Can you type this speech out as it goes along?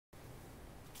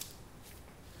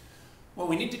What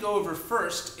we need to go over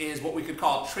first is what we could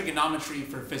call trigonometry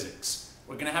for physics.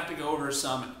 We're going to have to go over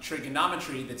some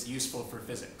trigonometry that's useful for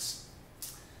physics.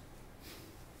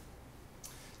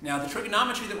 Now, the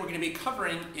trigonometry that we're going to be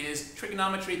covering is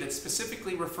trigonometry that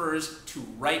specifically refers to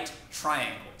right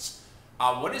triangles.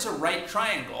 What is a right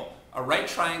triangle? A right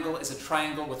triangle is a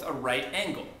triangle with a right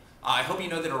angle. I hope you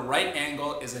know that a right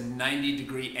angle is a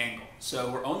 90-degree angle.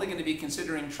 So we're only going to be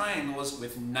considering triangles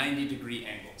with 90-degree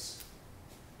angles.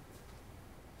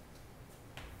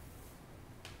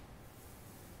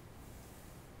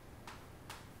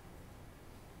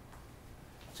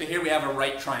 So here we have a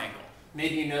right triangle.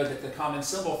 Maybe you know that the common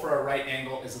symbol for a right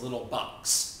angle is a little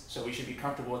box. So we should be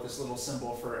comfortable with this little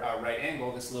symbol for a right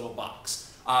angle, this little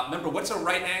box. Remember, what's a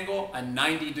right angle? A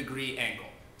 90-degree angle.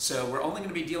 So we're only going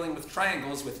to be dealing with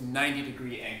triangles with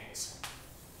 90-degree angles.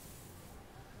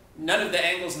 None of the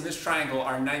angles in this triangle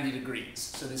are 90 degrees.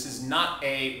 So this is not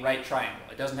a right triangle.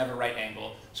 It doesn't have a right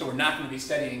angle. So we're not going to be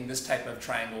studying this type of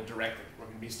triangle directly. We're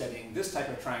going to be studying this type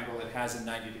of triangle that has a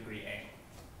 90-degree angle.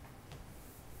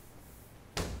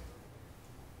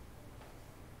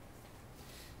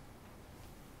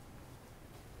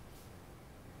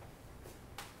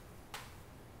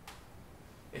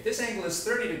 If this angle is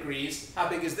 30 degrees, how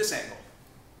big is this angle?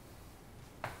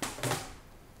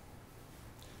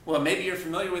 Well, maybe you're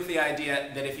familiar with the idea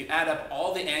that if you add up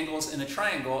all the angles in a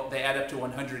triangle, they add up to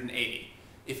 180.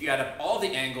 If you add up all the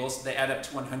angles, they add up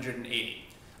to 180.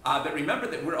 But remember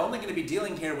that we're only going to be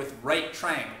dealing here with right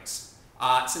triangles.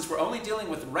 Since we're only dealing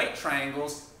with right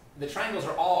triangles, the triangles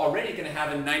are all already going to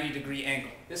have a 90-degree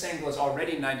angle. This angle is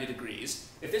already 90 degrees.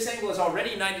 If this angle is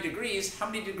already 90 degrees, how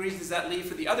many degrees does that leave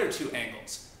for the other two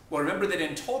angles? Well, remember that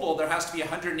in total there has to be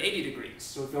 180 degrees.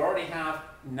 So if you already have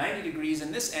 90 degrees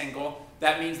in this angle,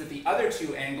 that means that the other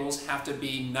two angles have to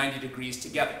be 90 degrees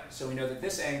together. So we know that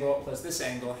this angle plus this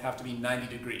angle have to be 90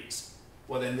 degrees.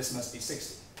 Well, then this must be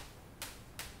 60.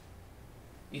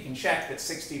 You can check that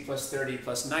 60 plus 30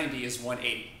 plus 90 is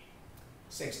 180.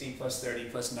 60 plus 30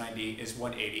 plus 90 is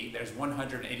 180. There's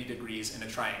 180 degrees in a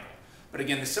triangle. But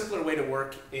again, the simpler way to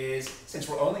work is, since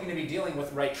we're only going to be dealing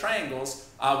with right triangles,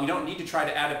 we don't need to try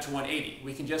to add up to 180.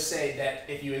 We can just say that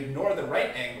if you ignore the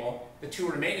right angle, the two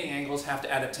remaining angles have to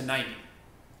add up to 90.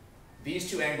 These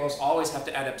two angles always have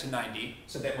to add up to 90,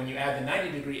 so that when you add the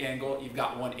 90-degree angle, you've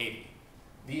got 180.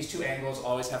 These two angles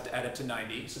always have to add up to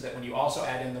 90, so that when you also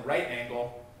add in the right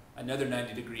angle, another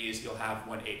 90 degrees, you'll have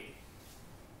 180.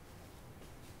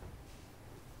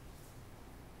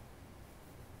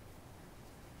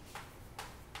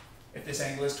 If this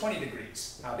angle is 20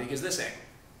 degrees, how big is this angle?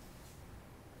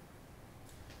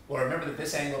 Well, remember that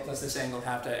this angle plus this angle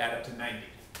have to add up to 90.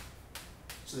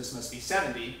 So this must be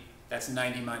 70. That's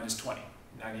 90 minus 20.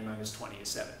 90 minus 20 is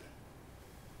 70.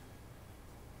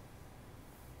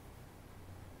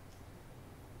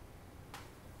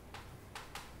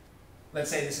 Let's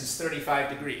say this is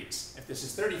 35 degrees. If this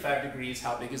is 35 degrees,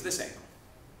 how big is this angle?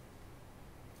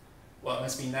 Well, it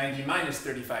must be 90 minus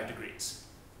 35 degrees.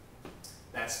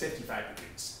 That's 55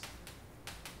 degrees.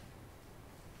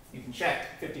 You can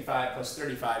check. 55 plus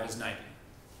 35 is 90.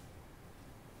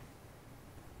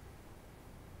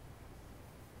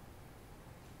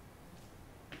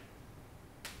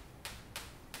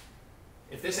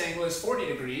 If this angle is 40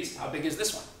 degrees, how big is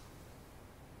this one?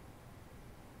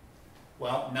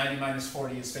 Well, 90 minus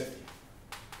 40 is 50.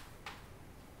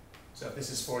 So if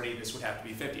this is 40, this would have to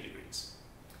be 50 degrees.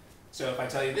 So if I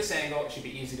tell you this angle, it should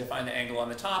be easy to find the angle on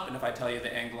the top, and if I tell you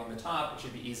the angle on the top, it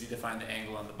should be easy to find the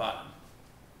angle on the bottom.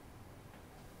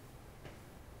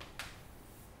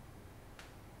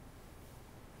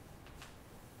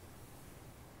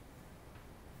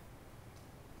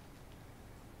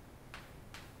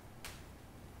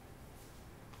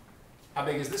 How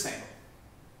big is this angle?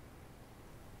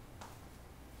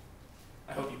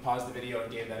 I hope you paused the video and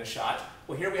gave that a shot.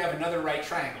 Well, here we have another right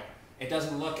triangle. It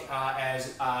doesn't look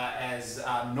as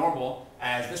normal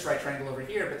as this right triangle over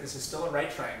here, but this is still a right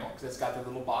triangle because it's got the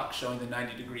little box showing the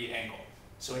 90-degree angle.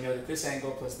 So we know that this angle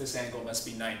plus this angle must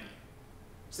be 90.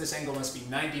 So this angle must be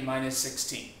 90 minus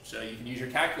 16. So you can use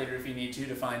your calculator if you need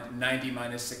to find 90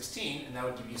 minus 16, and that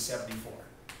would give you 74.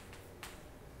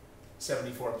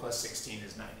 74 plus 16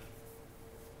 is 90.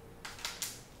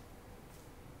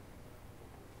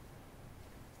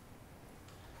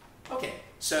 Okay,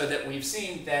 so that we've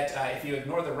seen that if you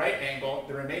ignore the right angle,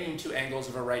 the remaining two angles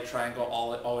of a right triangle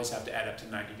always have to add up to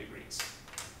 90 degrees.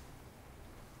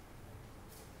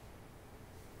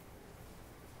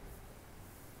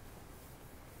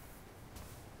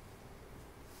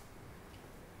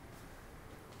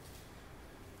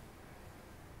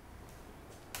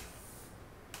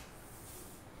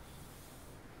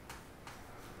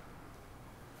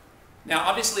 Now,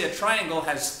 obviously, a triangle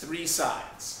has three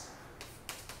sides.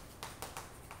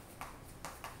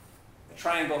 A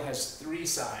triangle has three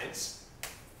sides.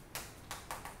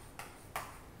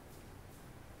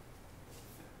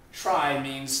 Tri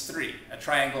means three. A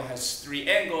triangle has three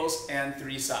angles and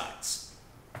three sides.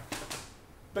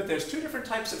 But there's two different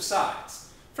types of sides.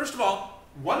 First of all,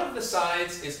 one of the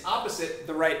sides is opposite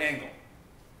the right angle,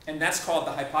 and that's called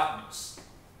the hypotenuse.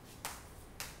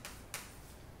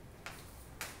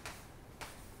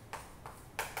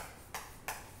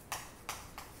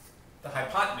 The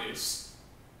hypotenuse,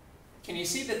 can you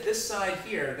see that this side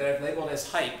here that I've labeled as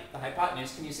hype, the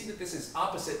hypotenuse, can you see that this is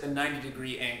opposite the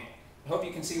 90-degree angle? I hope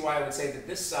you can see why I would say that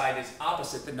this side is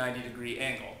opposite the 90-degree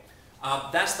angle.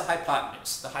 That's the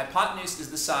hypotenuse. The hypotenuse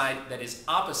is the side that is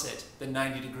opposite the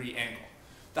 90-degree angle.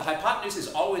 The hypotenuse is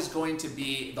always going to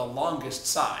be the longest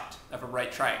side of a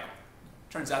right triangle.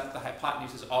 Turns out that the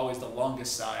hypotenuse is always the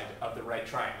longest side of the right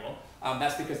triangle.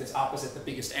 That's because it's opposite the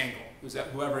biggest angle.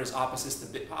 Whoever is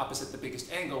opposite the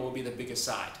biggest angle will be the biggest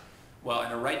side. Well,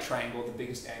 in a right triangle, the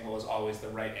biggest angle is always the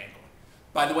right angle.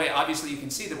 By the way, obviously you can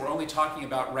see that we're only talking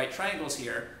about right triangles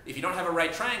here. If you don't have a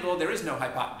right triangle, there is no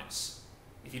hypotenuse.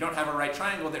 If you don't have a right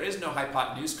triangle, there is no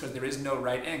hypotenuse because there is no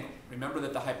right angle. Remember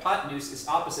that the hypotenuse is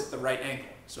opposite the right angle.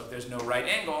 So if there's no right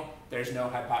angle, there's no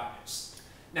hypotenuse.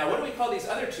 Now, what do we call these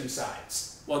other two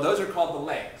sides? Well, those are called the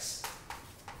legs.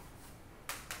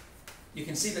 You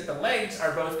can see that the legs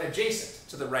are both adjacent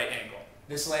to the right angle.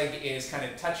 This leg is kind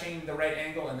of touching the right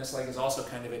angle, and this leg is also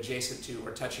kind of adjacent to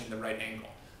or touching the right angle.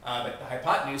 But the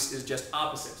hypotenuse is just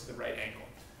opposite to the right angle.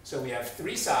 So we have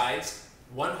three sides,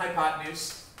 one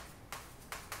hypotenuse,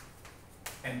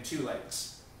 and two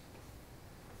legs.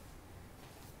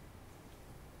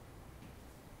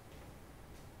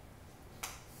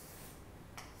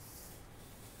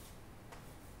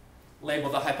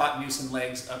 Label the hypotenuse and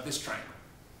legs of this triangle.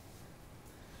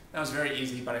 That was very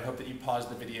easy, but I hope that you paused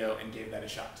the video and gave that a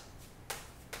shot.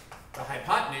 The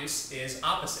hypotenuse is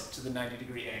opposite to the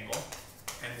 90-degree angle,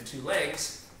 and the two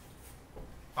legs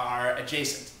are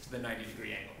adjacent to the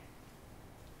 90-degree angle.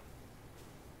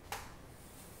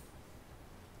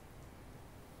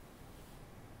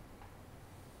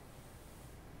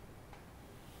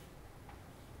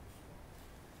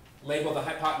 Label the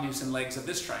hypotenuse and legs of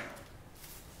this triangle.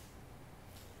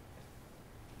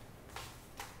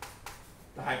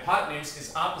 The hypotenuse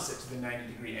is opposite to the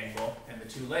 90-degree angle, and the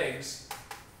two legs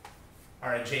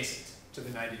are adjacent to the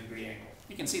 90-degree angle.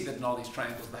 You can see that in all these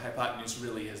triangles, the hypotenuse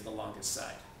really is the longest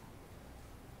side.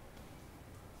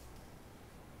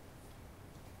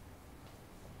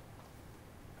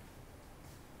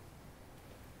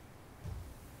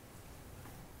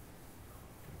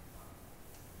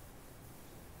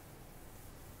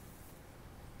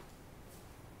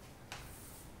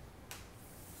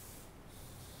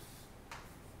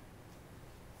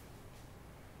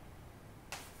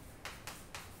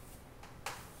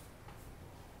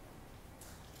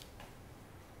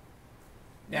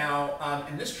 Now,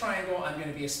 in this triangle, I'm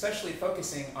going to be especially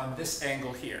focusing on this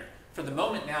angle here. For the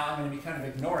moment now, I'm going to be kind of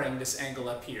ignoring this angle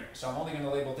up here. So I'm only going to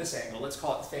label this angle. Let's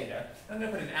call it theta. I'm going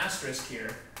to put an asterisk here,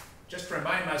 just to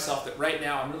remind myself that right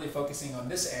now I'm really focusing on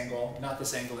this angle, not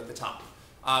this angle at the top.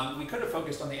 We could have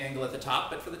focused on the angle at the top,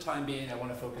 but for the time being, I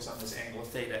want to focus on this angle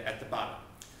theta at the bottom.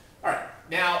 All right,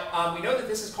 now we know that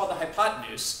this is called the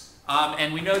hypotenuse,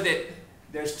 and we know that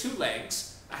there's two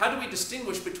legs. How do we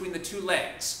distinguish between the two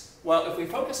legs? Well, if we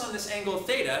focus on this angle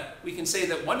theta, we can say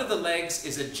that one of the legs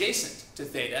is adjacent to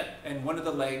theta, and one of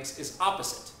the legs is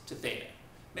opposite to theta.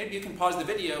 Maybe you can pause the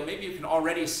video, maybe you can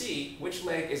already see which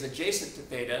leg is adjacent to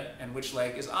theta and which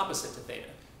leg is opposite to theta.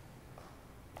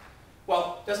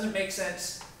 Well, doesn't it make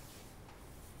sense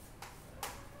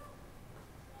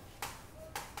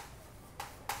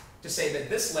to say that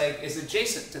this leg is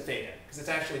adjacent to theta, because it's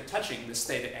actually touching this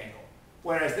theta angle?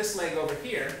 Whereas this leg over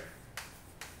here,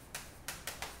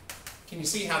 can you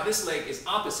see how this leg is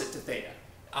opposite to theta?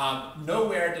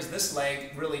 Nowhere does this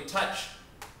leg really touch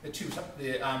the two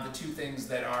things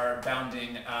that are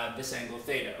bounding this angle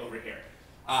theta over here.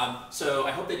 So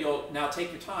I hope that you'll now take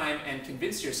your time and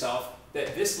convince yourself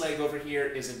that this leg over here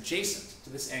is adjacent to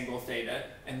this angle theta,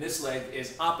 and this leg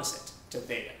is opposite to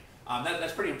theta.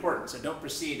 That's pretty important, so don't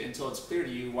proceed until it's clear to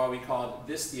you why we call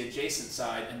this the adjacent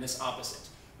side and this opposite.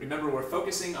 Remember, we're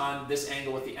focusing on this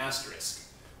angle with the asterisk.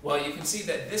 Well, you can see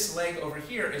that this leg over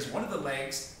here is one of the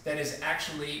legs that is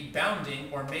actually bounding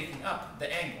or making up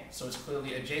the angle, so it's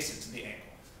clearly adjacent to the angle.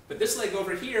 But this leg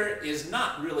over here is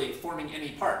not really forming any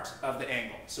part of the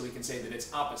angle, so we can say that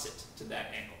it's opposite to that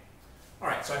angle. All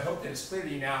right, so I hope that it's clear to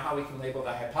you now how we can label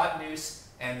the hypotenuse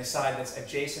and the side that's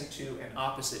adjacent to and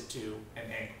opposite to an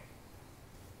angle.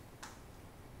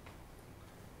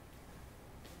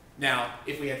 Now,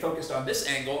 if we had focused on this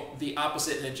angle, the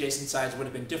opposite and adjacent sides would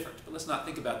have been different. But let's not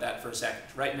think about that for a second.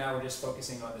 Right now, we're just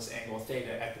focusing on this angle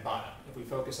theta at the bottom. If we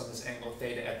focus on this angle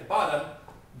theta at the bottom,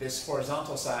 this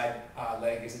horizontal side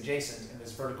leg is adjacent, and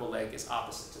this vertical leg is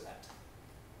opposite to that.